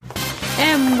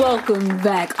Welcome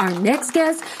back. Our next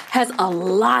guest has a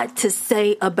lot to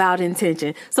say about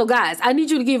intention. So guys, I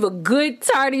need you to give a good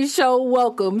Tardy Show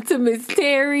welcome to Miss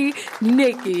Terry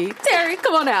Nikki. Terry,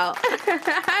 come on out.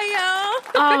 Hi, y'all.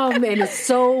 Oh man, it's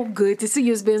so good to see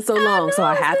you. It's been so long. So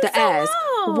I have to ask,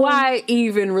 why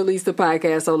even release the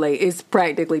podcast so late? It's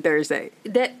practically Thursday.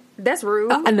 That's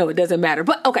rude. I know it doesn't matter.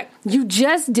 But okay, you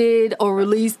just did or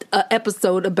released an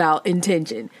episode about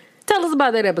intention. Tell us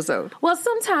about that episode. Well,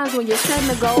 sometimes when you're setting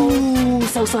a goal... Ooh,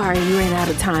 so sorry you ran out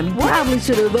of time. You probably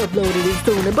should have uploaded it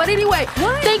sooner. But anyway,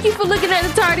 thank you for looking at the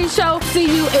Tardy Show. See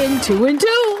you in 2 and 2.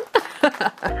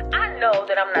 I know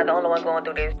that I'm not the only one going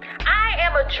through this. I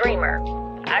am a dreamer.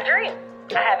 I dream.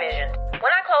 I have visions.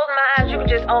 When I close my eyes, you can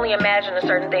just only imagine the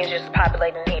certain things just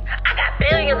populating here. I got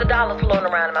billions of dollars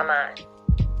floating around in my mind.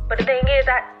 But the thing is,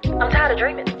 I'm tired of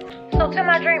dreaming. So to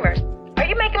my dreamers, are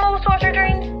you making moves towards your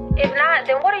dreams? If not,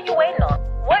 then what are you waiting on?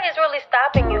 What is really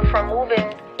stopping you from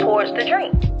moving towards the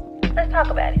dream? Let's talk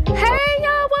about it. Hey,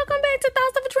 y'all. Welcome back to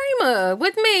Thoughts of a Dreamer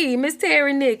with me, Miss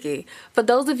Terry Nikki. For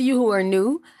those of you who are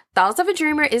new, Thoughts of a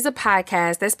Dreamer is a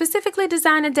podcast that's specifically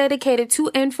designed and dedicated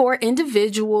to and for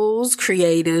individuals,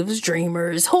 creatives,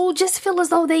 dreamers who just feel as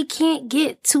though they can't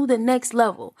get to the next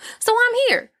level. So I'm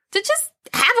here to just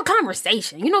have a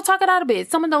conversation, talk it out a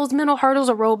bit. Some of those mental hurdles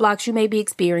or roadblocks you may be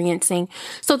experiencing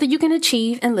so that you can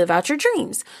achieve and live out your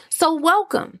dreams. So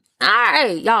welcome. All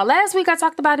right, y'all. Last week I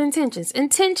talked about intentions.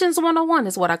 Intentions 101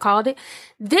 is what I called it.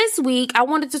 This week I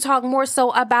wanted to talk more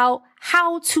so about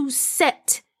how to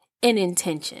set an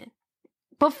intention.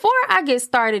 Before I get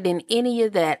started in any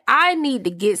of that, I need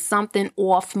to get something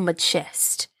off my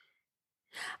chest.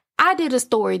 I did a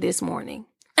story this morning.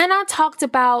 And I talked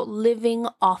about living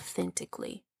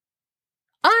authentically,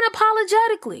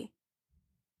 unapologetically,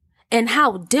 and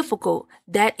how difficult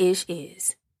that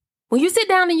is. When you sit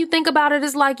down and you think about it,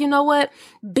 it's like, you know what?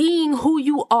 Being who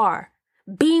you are,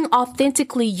 being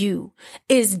authentically you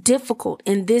is difficult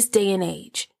in this day and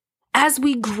age. As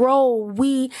we grow,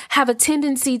 we have a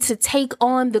tendency to take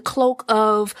on the cloak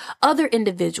of other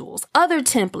individuals, other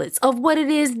templates of what it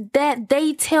is that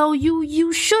they tell you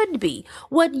you should be,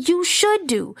 what you should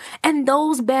do. And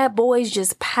those bad boys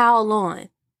just pile on.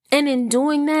 And in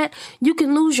doing that, you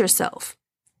can lose yourself.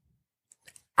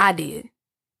 I did.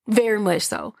 Very much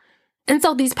so. And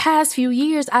so these past few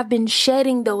years, I've been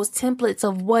shedding those templates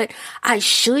of what I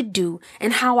should do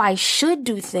and how I should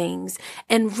do things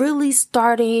and really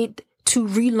started to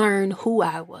relearn who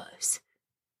I was.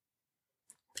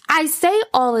 I say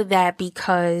all of that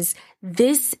because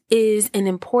this is an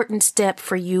important step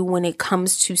for you when it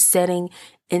comes to setting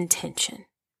intention,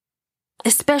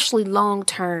 especially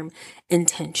long-term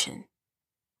intention.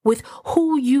 With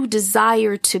who you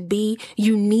desire to be,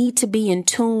 you need to be in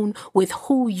tune with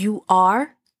who you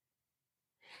are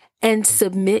and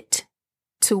submit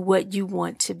to what you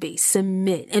want to be.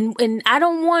 Submit. And I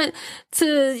don't want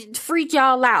to freak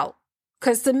y'all out.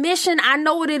 Because submission, I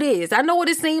know what it is. I know what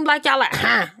it seems like. Y'all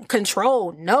like,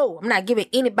 control. No, I'm not giving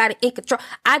anybody in control.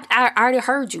 I already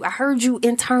heard you. I heard you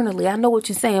internally. I know what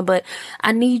you're saying, but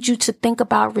I need you to think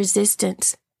about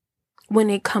resistance when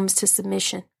it comes to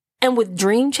submission. And with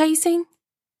dream chasing,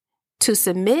 to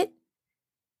submit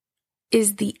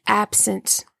is the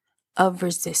absence of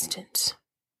resistance.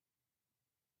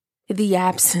 The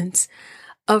absence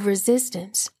of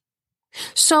resistance.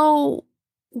 So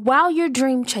while you're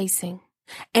dream chasing,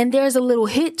 and there's a little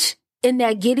hitch in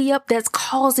that giddy up that's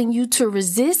causing you to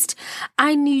resist,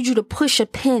 I need you to push a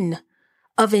pin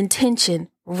of intention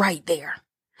right there.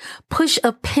 Push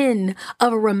a pin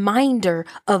of a reminder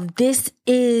of this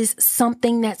is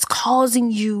something that's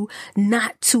causing you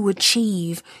not to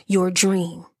achieve your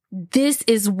dream. This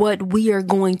is what we are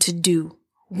going to do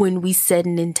when we set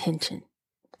an intention.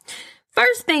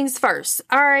 First things first,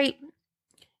 all right?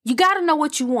 You got to know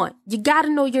what you want. You got to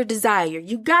know your desire.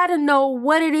 You got to know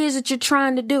what it is that you're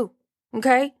trying to do.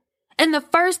 Okay? And the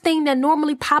first thing that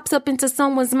normally pops up into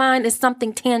someone's mind is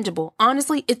something tangible.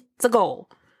 Honestly, it's a goal.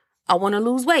 I want to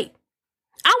lose weight.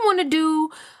 I want to do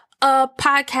a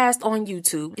podcast on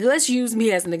YouTube. Let's use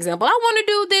me as an example. I want to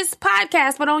do this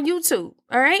podcast, but on YouTube.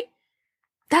 All right?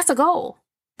 That's a goal.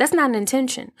 That's not an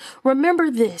intention.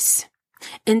 Remember this.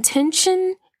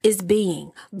 Intention is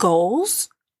being. Goals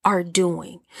are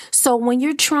doing. So when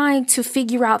you're trying to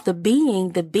figure out the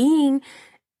being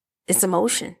is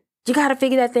emotion. You got to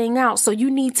figure that thing out. So you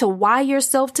need to wire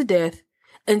yourself to death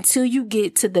until you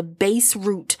get to the base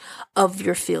root of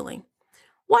your feeling.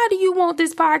 Why do you want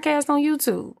this podcast on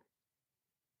YouTube?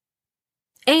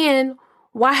 And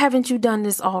why haven't you done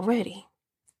this already?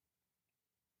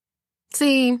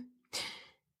 See,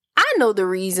 I I know the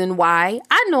reason why.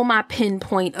 I know my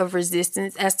pinpoint of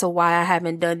resistance as to why I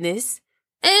haven't done this.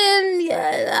 And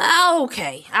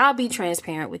okay, I'll be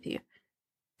transparent with you.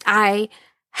 I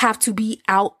have to be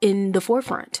out in the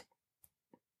forefront.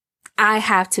 I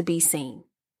have to be seen.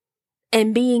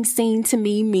 And being seen to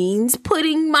me means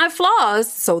putting my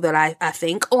flaws, so that I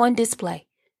think, on display.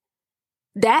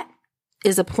 That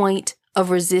is a point of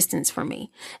resistance for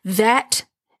me. That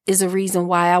is a reason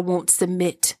why I won't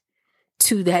submit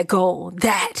to that goal.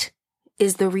 That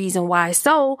is the reason why.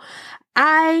 So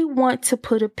I want to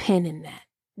put a pin in that.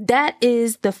 That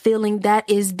is the feeling. That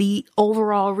is the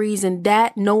overall reason,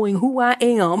 that knowing who I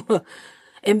am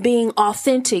and being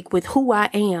authentic with who I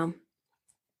am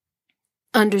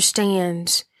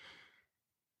understands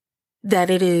that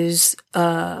it is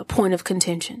a point of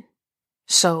contention.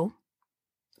 So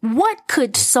what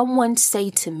could someone say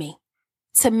to me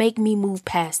to make me move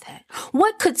past that?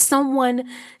 What could someone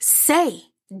say,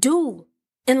 do,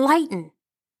 enlighten,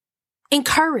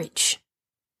 encourage?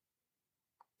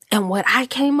 And what I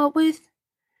came up with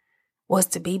was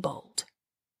to be bold.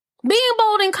 Being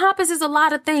bold encompasses a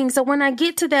lot of things. So when I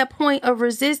get to that point of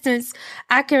resistance,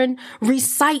 I can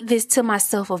recite this to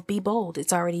myself of be bold.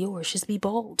 It's already yours. Just be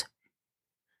bold.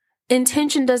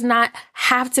 Intention does not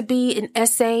have to be an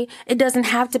essay. It doesn't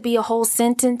have to be a whole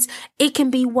sentence. It can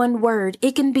be one word.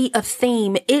 It can be a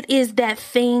theme. It is that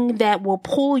thing that will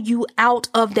pull you out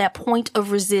of that point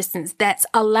of resistance that's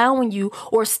allowing you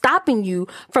or stopping you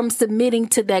from submitting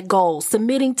to that goal,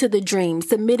 submitting to the dream,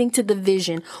 submitting to the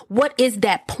vision. What is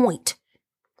that point?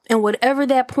 And whatever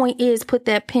that point is, put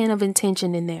that pin of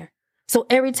intention in there. So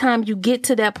every time you get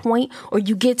to that point or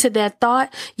you get to that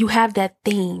thought, you have that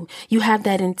theme, you have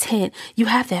that intent, you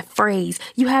have that phrase,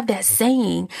 you have that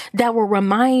saying that will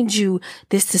remind you,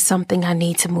 this is something I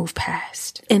need to move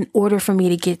past in order for me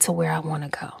to get to where I want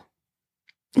to go.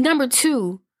 Number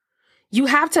 2, you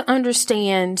have to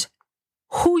understand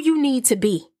who you need to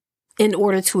be in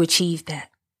order to achieve that.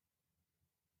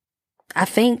 I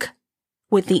think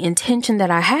with the intention that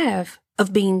I have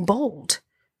of being bold,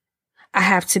 I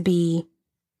have to be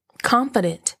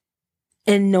confident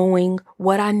in knowing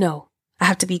what I know. I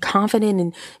have to be confident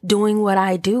in doing what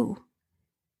I do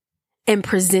and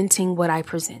presenting what I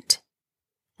present.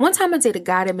 One time I did a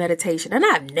guided meditation, and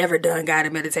I've never done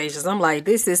guided meditations. I'm like,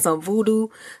 this is some voodoo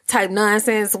type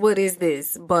nonsense. What is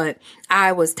this? But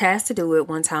I was tasked to do it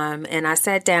one time, and I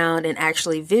sat down and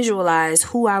actually visualized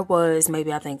who I was,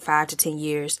 maybe I think 5 to 10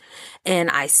 years, and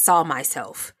I saw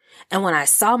myself. And when I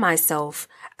saw myself,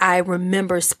 I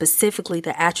remember specifically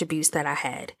the attributes that I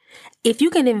had. If you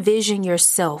can envision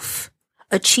yourself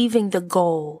achieving the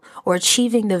goal or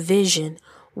achieving the vision,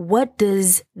 what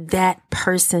does that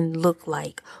person look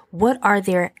like? What are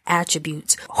their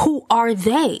attributes? Who are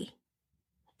they?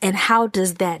 And how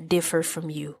does that differ from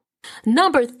you?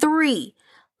 Number 3,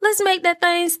 let's make that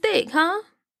thing stick, huh?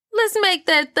 Let's make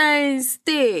that thing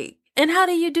stick. And how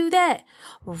do you do that?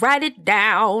 Write it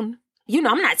down. You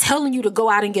know, I'm not telling you to go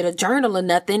out and get a journal or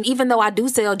nothing, even though I do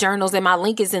sell journals and my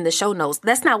link is in the show notes.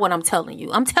 That's not what I'm telling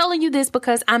you. I'm telling you this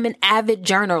because I'm an avid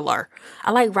journaler.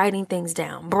 I like writing things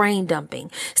down, brain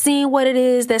dumping, seeing what it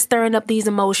is that's stirring up these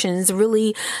emotions,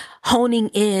 really honing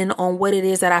in on what it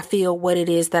is that I feel, what it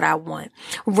is that I want.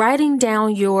 Writing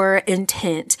down your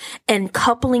intent and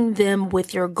coupling them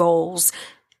with your goals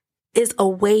is a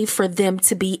way for them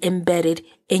to be embedded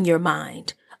in your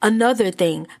mind. Another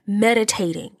thing,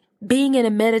 meditating. Being in a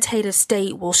meditative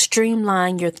state will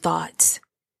streamline your thoughts.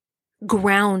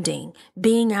 Grounding,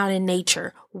 being out in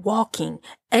nature, walking,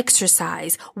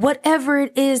 exercise, whatever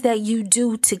it is that you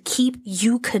do to keep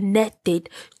you connected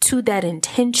to that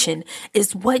intention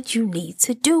is what you need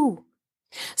to do.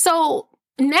 So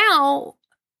now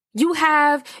you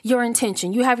have your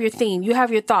intention, you have your theme, you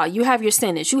have your thought, you have your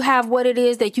sentence, you have what it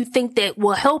is that you think that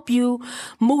will help you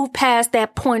move past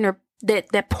that point or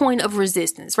that point of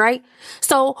resistance, right?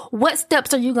 So what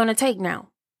steps are you going to take now?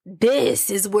 This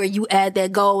is where you add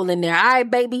that goal in there. All right,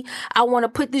 baby, I want to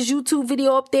put this YouTube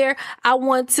video up there. I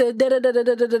want to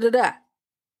da-da-da-da-da-da-da-da.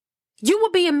 You will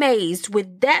be amazed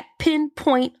with that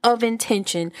pinpoint of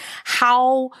intention,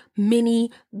 how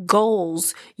many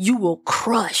goals you will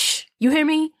crush. You hear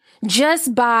me?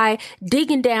 Just by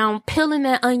digging down, peeling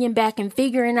that onion back and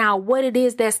figuring out what it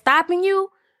is that's stopping you.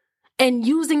 And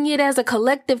using it as a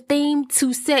collective theme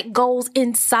to set goals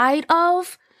inside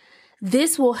of,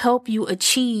 this will help you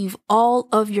achieve all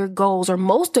of your goals or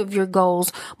most of your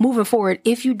goals moving forward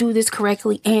if you do this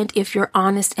correctly and if you're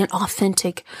honest and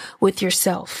authentic with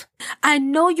yourself. I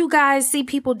know you guys see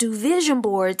people do vision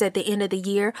boards at the end of the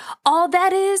year. All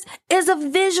that is a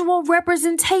visual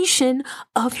representation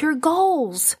of your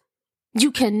goals.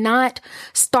 You cannot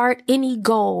start any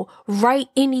goal, write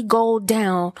any goal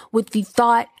down with the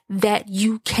thought that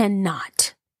you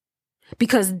cannot.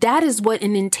 Because that is what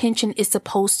an intention is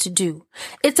supposed to do.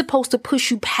 It's supposed to push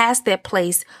you past that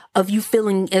place of you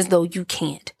feeling as though you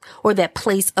can't, or that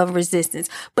place of resistance.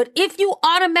 But if you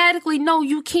automatically know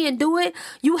you can't do it,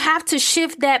 you have to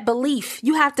shift that belief.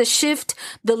 You have to shift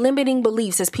the limiting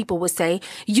beliefs, as people would say.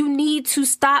 You need to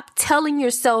stop telling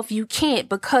yourself you can't,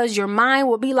 because your mind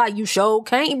will be like, you sure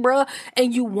can't, bruh,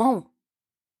 and you won't.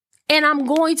 And I'm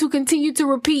going to continue to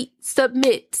repeat,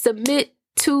 submit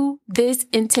to this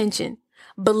intention.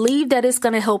 Believe that it's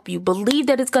going to help you. Believe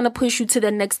that it's going to push you to the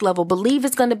next level. Believe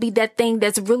it's going to be that thing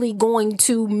that's really going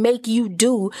to make you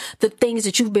do the things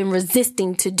that you've been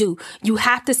resisting to do. You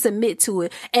have to submit to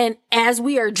it. And as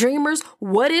we are dreamers,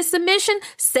 what is submission?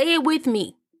 Say it with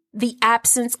me. The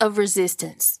absence of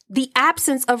resistance. The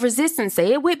absence of resistance.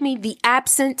 Say it with me. The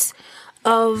absence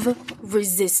of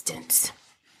resistance.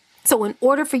 So in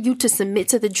order for you to submit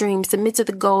to the dream, submit to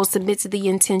the goal, submit to the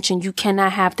intention, you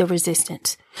cannot have the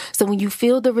resistance. So when you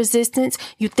feel the resistance,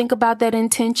 you think about that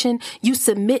intention, you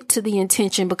submit to the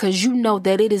intention, because you know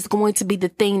that it is going to be the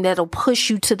thing that'll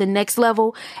push you to the next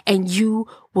level, and you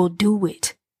will do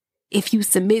it. If you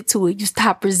submit to it, you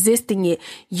stop resisting it,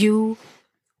 you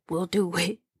will do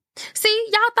it. See,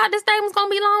 y'all thought this thing was going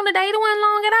to be long today. It wasn't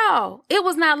long at all. It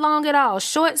was not long at all.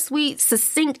 Short, sweet,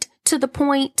 succinct, to the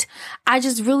point. I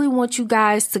just really want you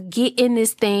guys to get in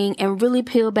this thing and really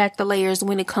peel back the layers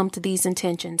when it comes to these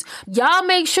intentions. Y'all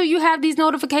make sure you have these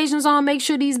notifications on. Make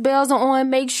sure these bells are on.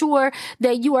 Make sure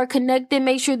that you are connected.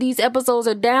 Make sure these episodes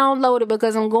are downloaded,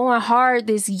 because I'm going hard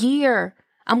this year.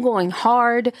 I'm going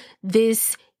hard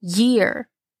this year.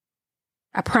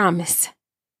 I promise.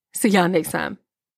 See y'all next time.